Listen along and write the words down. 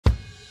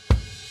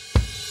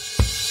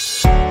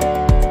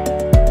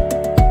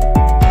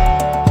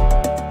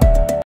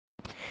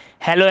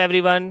Hello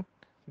everyone,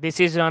 this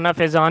is Rana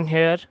Faizan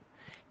here.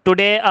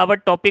 Today our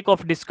topic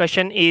of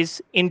discussion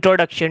is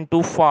Introduction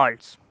to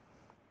Faults.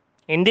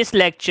 In this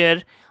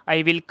lecture,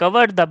 I will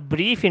cover the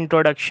brief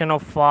introduction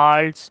of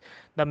faults,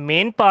 the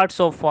main parts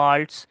of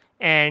faults,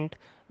 and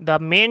the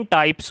main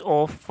types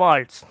of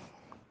faults.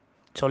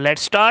 So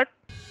let's start.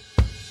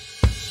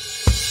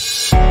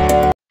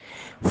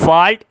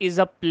 Fault is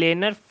a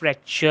planar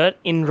fracture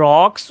in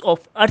rocks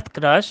of earth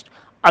crust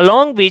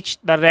along which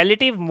the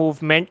relative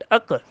movement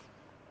occurs.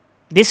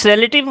 This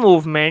relative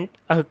movement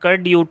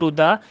occurred due to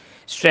the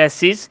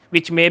stresses,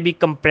 which may be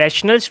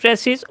compressional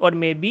stresses or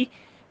may be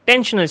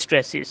tensional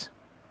stresses.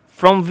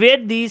 From where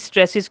these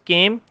stresses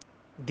came?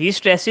 These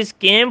stresses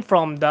came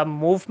from the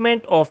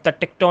movement of the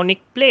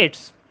tectonic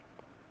plates.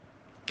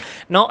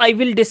 Now I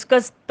will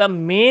discuss the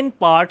main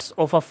parts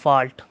of a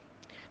fault,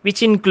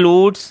 which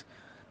includes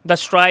the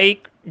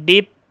strike,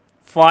 dip,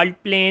 fault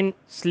plane,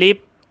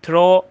 slip,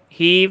 throw,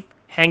 heave,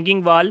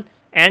 hanging wall,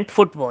 and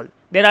footwall.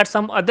 There are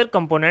some other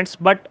components,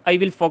 but I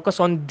will focus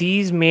on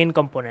these main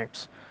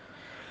components.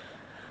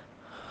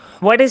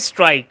 What is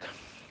strike?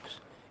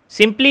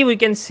 Simply, we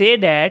can say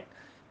that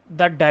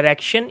the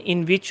direction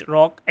in which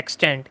rock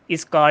extend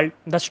is called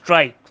the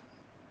strike.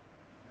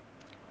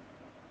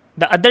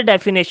 The other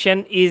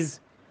definition is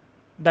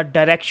the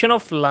direction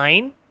of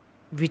line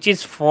which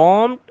is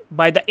formed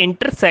by the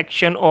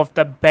intersection of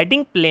the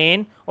bedding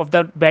plane of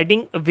the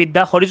bedding with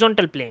the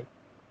horizontal plane.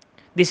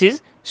 This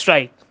is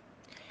strike.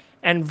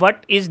 And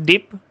what is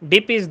dip?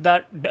 Dip is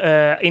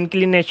the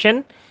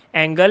inclination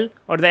angle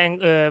or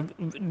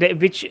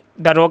which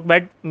the rock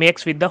bed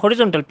makes with the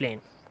horizontal plane.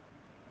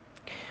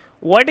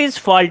 What is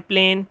fault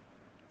plane?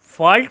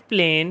 Fault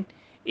plane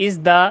is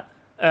the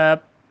uh,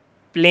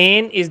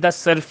 plane is the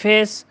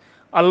surface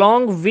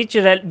along which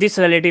this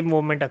relative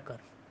movement occur,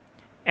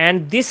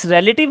 and this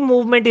relative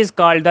movement is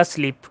called the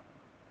slip.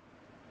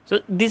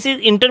 So this is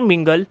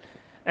intermingle,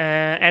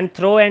 and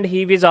throw and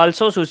heave is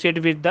also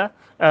associated with the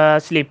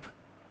slip.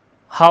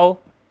 How?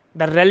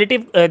 The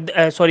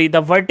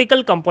the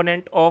vertical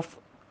component of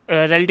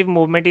relative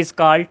movement is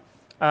called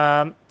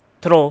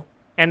throw,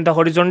 and the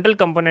horizontal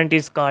component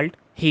is called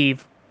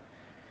heave.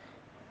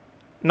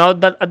 Now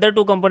the other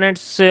two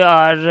components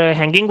are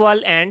hanging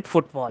wall and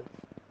footwall.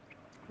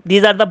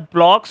 These are the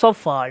blocks of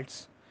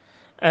faults.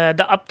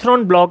 The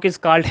upthrown block is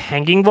called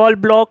hanging wall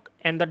block,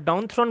 and the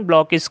downthrown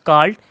block is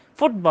called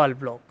footwall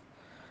block.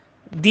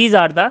 These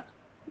are the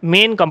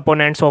main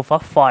components of a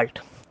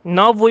fault.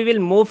 Now we will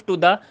move to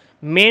the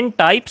main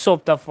types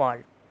of the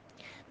fault.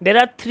 There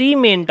are three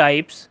main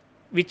types,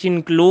 which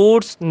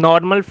includes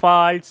normal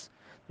faults,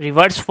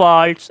 reverse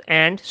faults,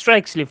 and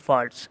strike slip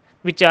faults,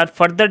 which are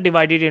further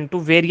divided into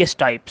various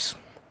types.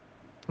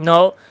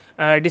 Now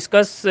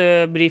discuss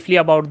briefly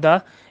about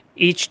the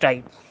each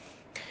type.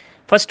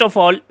 First of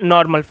all,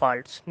 normal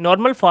faults.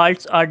 Normal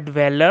faults are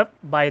developed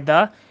by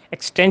the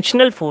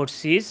extensional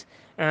forces,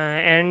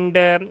 and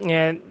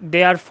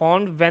they are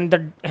formed when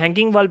the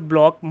hanging wall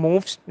block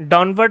moves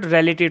downward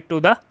relative to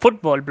the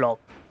footwall block.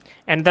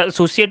 And the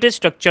associated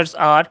structures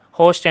are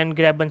host and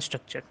graben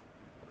structure.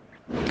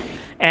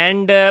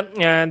 And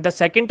the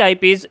second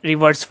type is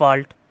reverse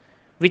fault,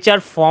 which are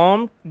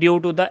formed due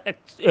to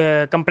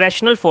the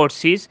compressional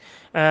forces,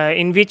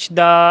 in which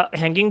the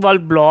hanging wall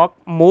block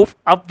move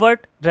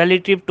upward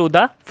relative to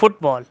the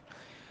footwall.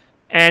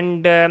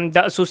 And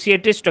the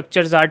associated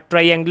structures are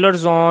triangular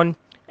zone,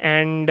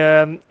 and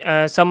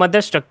some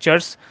other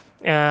structures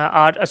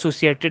are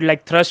associated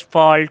like thrust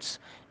faults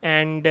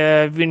and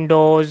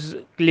windows,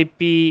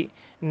 clippy,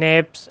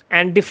 naps,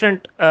 and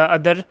different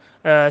other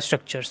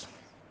structures,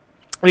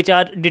 which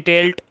are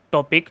detailed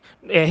topic.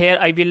 Here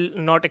I will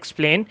not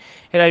explain.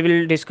 Here I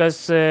will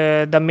discuss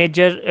the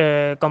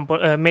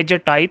major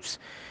types.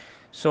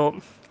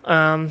 So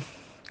um,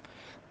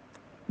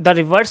 the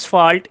reverse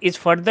fault is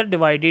further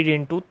divided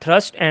into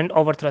thrust and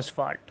overthrust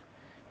fault,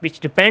 which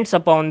depends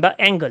upon the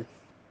angle.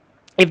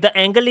 If the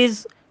angle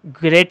is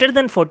greater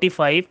than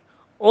 45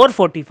 or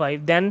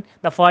 45, then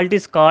the fault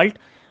is called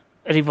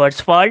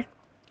reverse fault.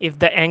 If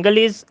the angle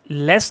is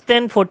less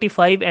than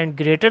 45 and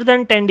greater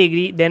than 10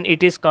 degree, then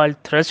it is called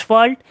thrust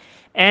fault.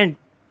 And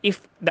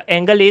if the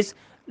angle is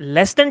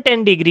less than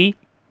 10 degree,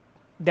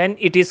 then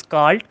it is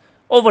called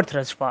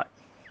overthrust fault.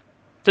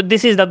 So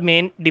this is the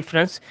main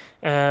difference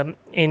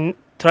in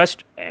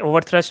thrust,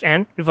 overthrust,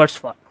 and reverse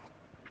fault.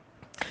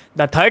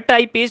 The third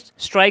type is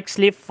strike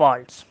slip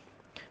faults,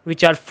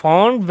 which are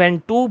formed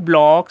when two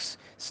blocks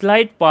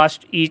slide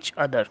past each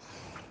other.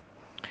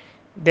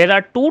 There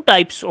are two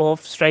types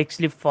of strike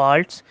slip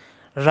faults: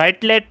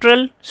 right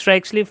lateral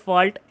strike slip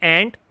fault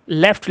and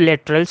left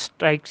lateral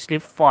strike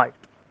slip fault.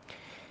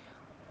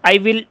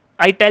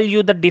 I tell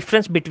you the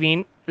difference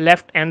between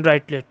left and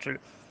right lateral.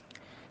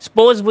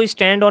 Suppose we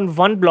stand on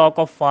one block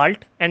of fault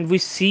and we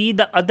see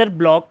the other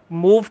block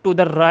move to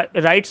the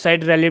right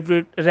side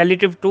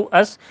relative to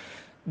us,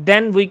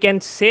 then we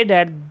can say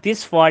that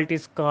this fault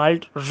is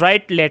called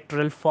right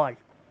lateral fault.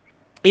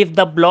 If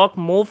the block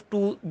move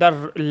to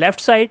the left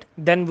side,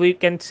 then we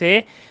can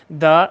say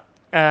the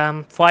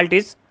fault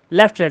is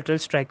left lateral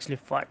strike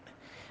slip fault.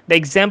 The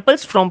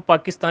examples from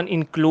Pakistan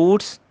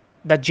includes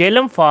the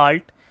Jhelum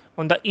fault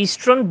on the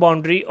eastern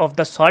boundary of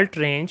the Salt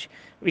Range,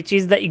 which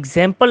is the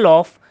example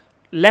of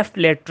left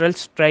lateral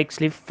strike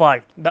slip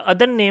fault. The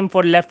other name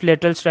for left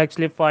lateral strike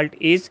slip fault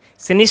is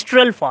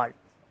sinistral fault,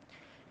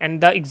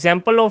 and the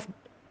example of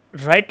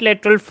right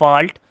lateral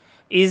fault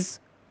is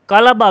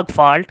Kalabag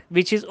fault,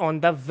 which is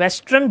on the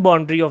western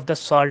boundary of the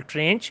Salt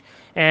Range,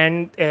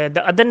 and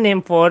the other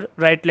name for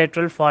right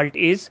lateral fault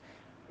is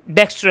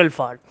dextral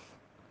fault.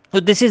 So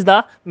this is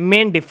the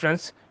main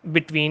difference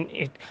between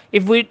it.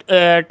 If we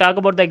talk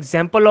about the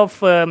example of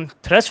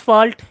thrust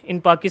fault in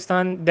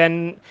Pakistan,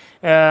 then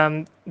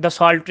the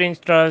Salt Range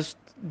thrust,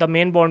 the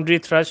main boundary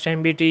thrust,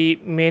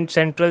 MBT, main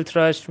central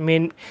thrust,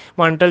 main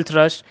mantle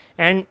thrust,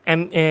 and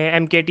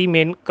MKT,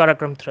 main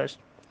Karakram thrust.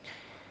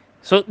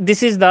 So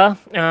this is the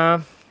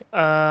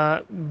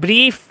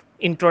brief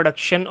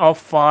introduction of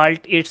fault,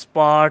 its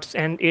parts,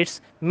 and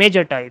its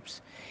major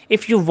types.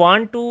 If you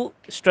want to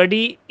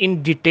study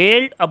in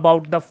detail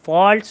about the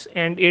faults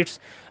and its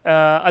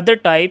other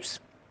types,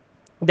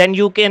 then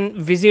you can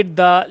visit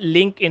the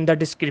link in the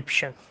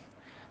description.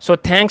 So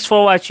thanks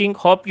for watching.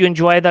 Hope you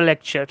enjoy the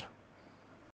lecture.